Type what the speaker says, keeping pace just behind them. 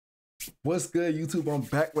What's good, YouTube? I'm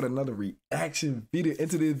back with another reaction video. In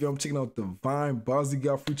today's video, I'm checking out Divine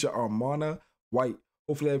Baazigar feature Armani White.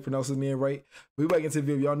 Hopefully I pronounced his name right. But we back into the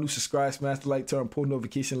video. Y'all new, subscribe, smash the like, turn on post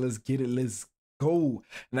notification. Let's get it. Let's go.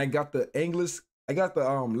 And I got the English. I got the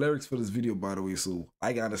lyrics for this video, by the way, so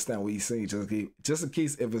I can understand what he's saying. Just in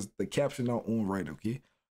case if it's the caption not on right, okay?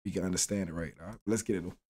 You can understand it right. All right, let's get it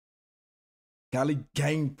though.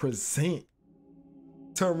 Gullygang present.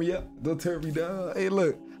 Turn me up, don't turn me down. Hey,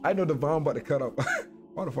 look, I know the bomb about to cut up.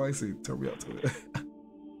 Why the fuck I say turn me up to it? I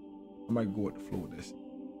might go with the flow with this.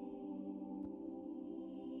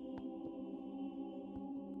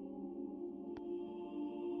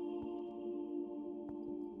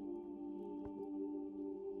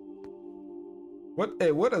 What?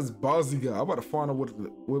 Hey, what does Baazigar? I'm about to find out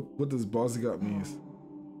what does Baazigar means.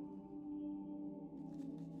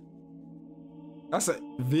 That's a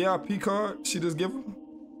VIP card she just give him.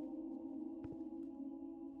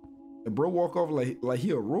 And bro walk off like he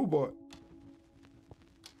a robot.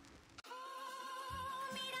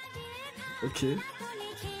 Okay.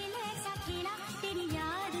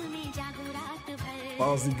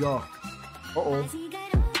 Baazigar. Uh-oh.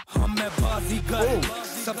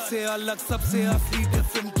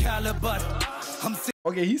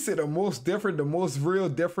 Okay, he said the most different, the most real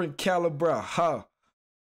different caliber. Huh.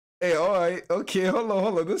 Hey, all right. Okay, hold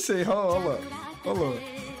on. This shit, hold on.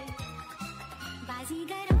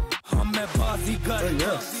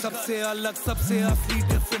 Baazigar सबसे अलग सबसे असली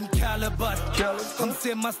different calibre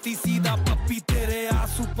हमसे मस्ती सीधा पप्पी तेरे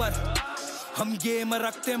आंसू पर हम गेम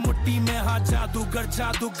रखते मुट्ठी में हाँ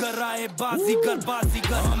जादूगर आए बाजीगर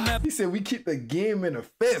He said we keep the game in the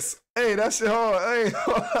fist. Hey, that shit hard. Hey.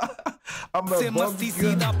 I'm a मस्ती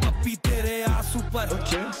सीधा पप्पी तेरे आंसू पर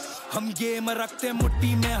हम गेम रखते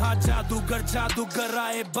मुट्ठी में हाँ जादूगर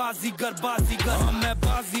आए बाजीगर मैं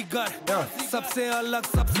बाजीगर सबसे अलग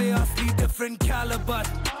सबसे असली डिफरेंट कैलिबर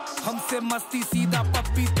हमसे मस्ती सीधा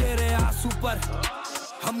पप्पी तेरे आंसू पर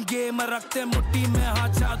हम गेम रखते मुट्ठी में हाँ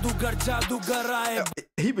जादूगर आए.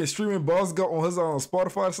 He been streaming Baazigar on his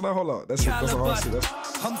Spotify. So now hold on, that's a hard shit.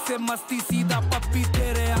 हमसे मस्ती सीधा पप्पी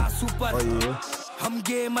तेरे आंसू पर हम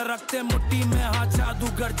गेम रखते मुट्ठी में हाँ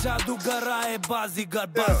जादूगर आए बाजीगर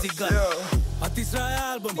तीसरा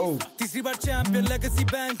एल्बम तीसरी बार champion legacy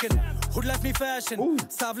banking hood life मी फैशन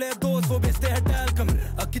सावले दोस्त वो बेचते हैं टैल्कम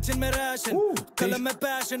किचन में राशन कलम में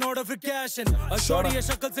पैशन ऑर्डर फिर कैशन शॉर्टी है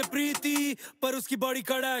शक्ल से प्रीति पर उसकी बॉडी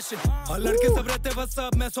कार्डाशियन और लड़के सब रहते बस सब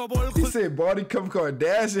मैं सौ बोल He said body Kim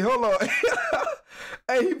Kardashian. Hold on.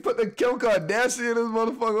 Hey, he put the Kim Kardashian in this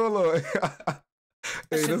motherfucker. Hold on.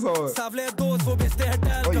 Hey, that's hard. सावले दोस्त वो बेचते हैं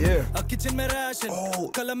टैल्कम किचन में राशन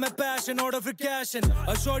कलम में पैशन ऑर्डर फिर कैशन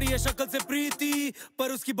शॉर्टी है शक्ल से प्रीति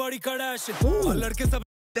पर उसकी बॉडी कार्डाशियन और लड़के सब.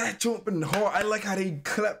 That jumping hard. I like how they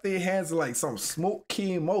clap their hands like some smoke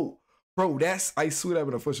chemo. Bro, that's I swear that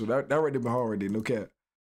been official. That right there been hard right there, no cap.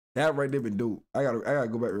 That right there been dope. I gotta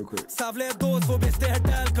go back real quick. सावले दोस्त वो बेचते हैं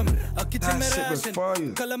talcum kitchen में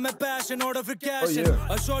ration कलम में passion order फिर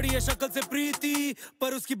कैशन shorty है शक्ल से प्रीति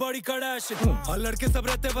पर उसकी बॉडी कार्डाशियन और लड़के सब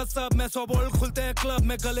रहते बस सब मैं सौ बोल खुलते हैं क्लब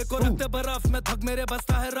में गले को रखते बर्फ में थक मेरे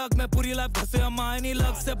बसता है रग में पूरी लाइफ घसे अमायनी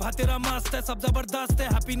लग से भातेरा मस्त है सब जबरदस्त है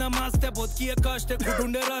हैप्पी ना मस्त है बहुत किए कष्ट है खुद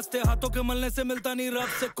ढूंढे रास्ते हाथों के मलने से मिलता नहीं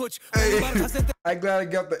रब से कुछ. I glad I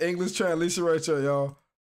got the English translation right here, y'all.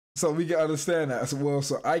 So we can understand that as well.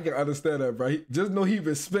 So I can understand that, bro. Just know he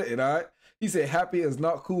been spitting, all right? He said, happy is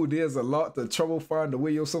not cool. There's a lot to trouble find. The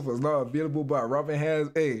way yourself is not available by rubbing hands.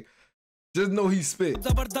 Hey, just know he spit.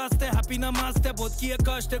 जबरदस्त है happy ना मस्त है बहुत किए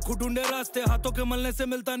कष्ट है खुद ढूंढे रास्ते हाथों के मलने से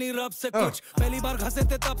मिलता नहीं रब से कुछ पहली बार घसे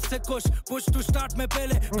थे तब से खुश पुश टू स्टार्ट में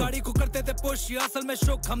पहले गाड़ी को करते थे पुश ये असल में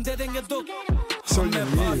शुक हम दे देंगे दुख मैं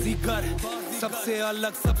बाजीगर सबसे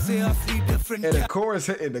अलग सबसे असली different.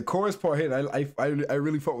 And the chorus part hit. I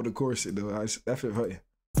really fuck with the chorus shit though. That fit right.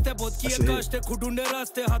 बहुत किए कष्ट है खुद ढूंढे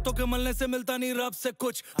रास्ते हाथों के मलने से मिलता नहीं रब से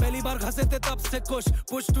कुछ पहली बार घसे थे तब से खुश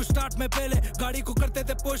पुश टू स्टार्ट में पहले गाड़ी को करते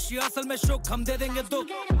थे पुश ये असल में शुक हम दे देंगे दुख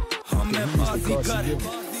मैं बाजीगर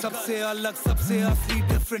सबसे अलग सबसे असली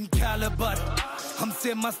डिफरेंट कैलिबर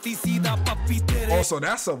हमसे मस्ती सीधा पप्पी तेरे. Also,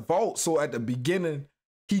 that's a vault. So at the beginning,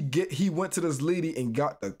 he went to this lady and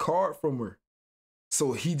got the card from her.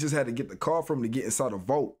 So he just had to get the card from her to get inside the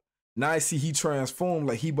vault. Now I see he transformed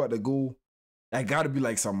like he about to go. That gotta be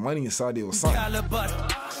like some money inside there or something.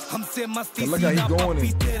 Look how he going in.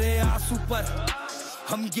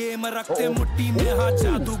 हम game रखते मुट्ठी में हाँ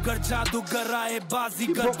जादूगर आए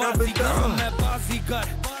बाजीगर मैं बाजीगर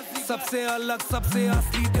सबसे अलग सबसे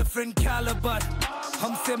असली डिफरेंट कैलिबर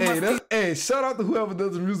हमसे. Hey, shout out to whoever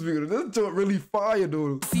does the music video. This joint really fire,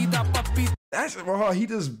 dude. सीधा पप्पी That shit hard. He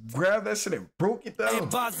just grabbed that shit and broke it down.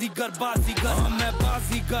 बाजीगर मैं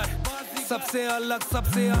बाजीगर सबसे अलग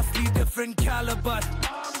सबसे असली different caliber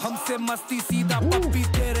हमसे मस्ती सीधा पप्पी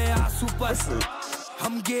तेरे आंसू पर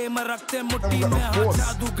हम गेम रखते मुट्ठी में हाँ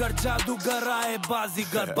जादूगर जादूगर आए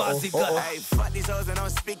बाजीगर बाजीगर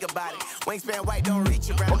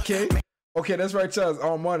Okay, that's right, Charles.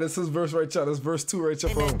 Armani, this is verse right, Charles. That's verse 2 right,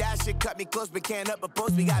 Charles. Man, that shit cut me close, but can't up a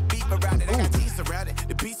post. We got beef around it, I got teeth around it.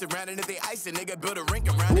 The piece around it, if they ice it, nigga build a rink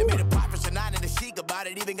around it. Made a pop for Shannon and the chic about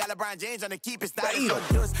it. Even got LeBron James on the keep it style.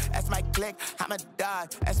 That's my click, I'm a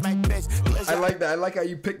dog, that's my bitch. I like that. I like how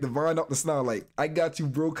you picked the vine up the snow. Like, I got you,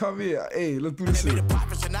 bro. Come here. Hey, let's do this shit. Made a pop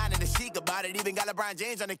for Shannon and the chic about it. Even got LeBron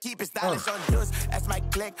James on the keep it style. That's my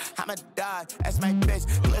click, I'm a dog, that's my bitch.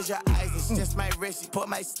 Close your eyes, it's just my wrist. Put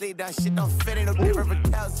my sleeve down, shit don't fit in no different.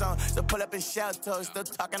 Zone. So pull up in shell toes, still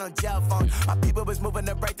talking on gel phone. My people was moving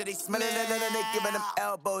the break that they smelling it and they giving them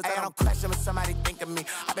elbows. I don't question when somebody think of me.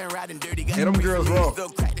 I've been riding dirty, got them girls raw. Still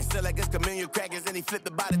crack, they still like it's chameleon crackers, and he flipped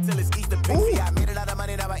the body till it's Easter pixie. I made a lot of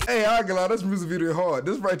money now. Hey, I ain't this music video hard.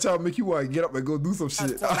 This right time make you want to get up and go do some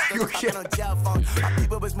shit. Still talking on gel phone. My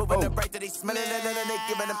people was moving the break that they smelling it and they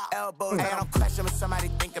giving them elbows. I don't question when somebody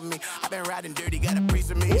think of me. I've been riding dirty, got a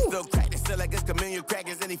piece of me. Still crack, they still like it's chameleon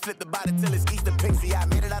crackers, and he flipped the body till it's Easter pixie. I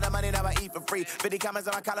made a lot of money, now I eat for free. 50 comments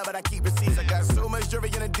on my collar, but I keep receipts. I got so much jewelry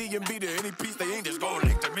in a DMB to any piece they ain't just gonna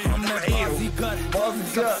link to me. I'm that Baazigar,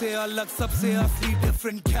 सबसे अलग, सबसे असली,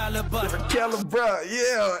 different caliber. Different caliber,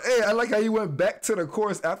 yeah. Hey, I like how he went back to the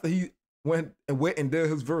chorus after he went and did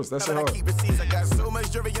his verse. That's hard. I keep receipts. I got so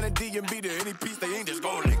much jewelry in a DMB to any piece they ain't just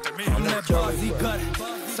gonna link to me. I'm that Baazigar,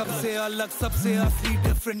 सबसे अलग, सबसे असली,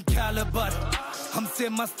 different caliber. हमसे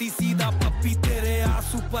मस्ती सीधा पप्पी तेरे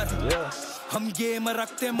आंसू पर हम गेम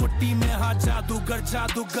रखते मुट्ठी में हाँ जादूगर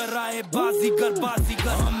जादूगर आए बाजीगर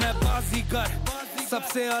बाजीगर हम मैं बाजीगर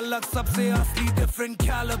सबसे अलग सबसे असली different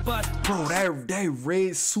caliber. Bro, that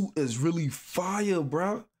red suit is really fire,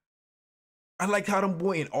 bro. I like how them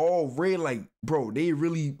boy in all red, like, bro, they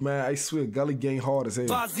really, man, I swear, gully gang hard as hell.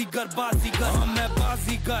 बाजीगर बाजीगर हम मैं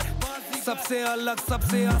बाजीगर सबसे अलग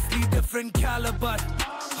सबसे असली different caliber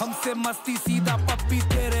हमसे मस्ती सीधा पप्पी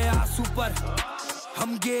तेरे आंसू पर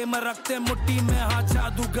हम गेम रखते मुट्ठी में हाँ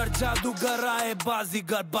जादूगर जादूगर आए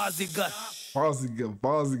बाजीगर बाजीगर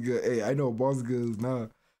Baazigar. Hey, I know Baazigar is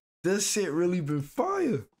not. This shit really been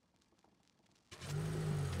fire.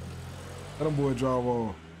 Let them boy drive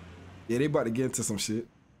on. Yeah, they about to get into some shit.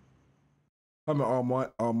 I'm in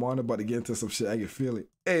Armani about to get into some shit. I can feel it.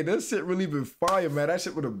 Hey, this shit really been fire, man. That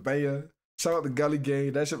shit with a banger. Shout out to Gully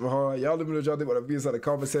Gang. That shit was hard. Y'all let me know what y'all think about the videos at the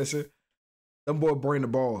comment section. Them boy bring the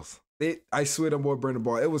balls. I swear them boy bring the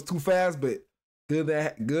ball. It was too fast, but good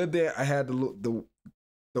that I had the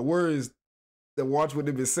words to watch what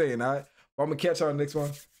they been saying. All right, I'm gonna catch y'all next one.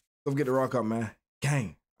 Don't forget to rock up, man.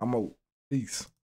 Gang, I'm out. Peace.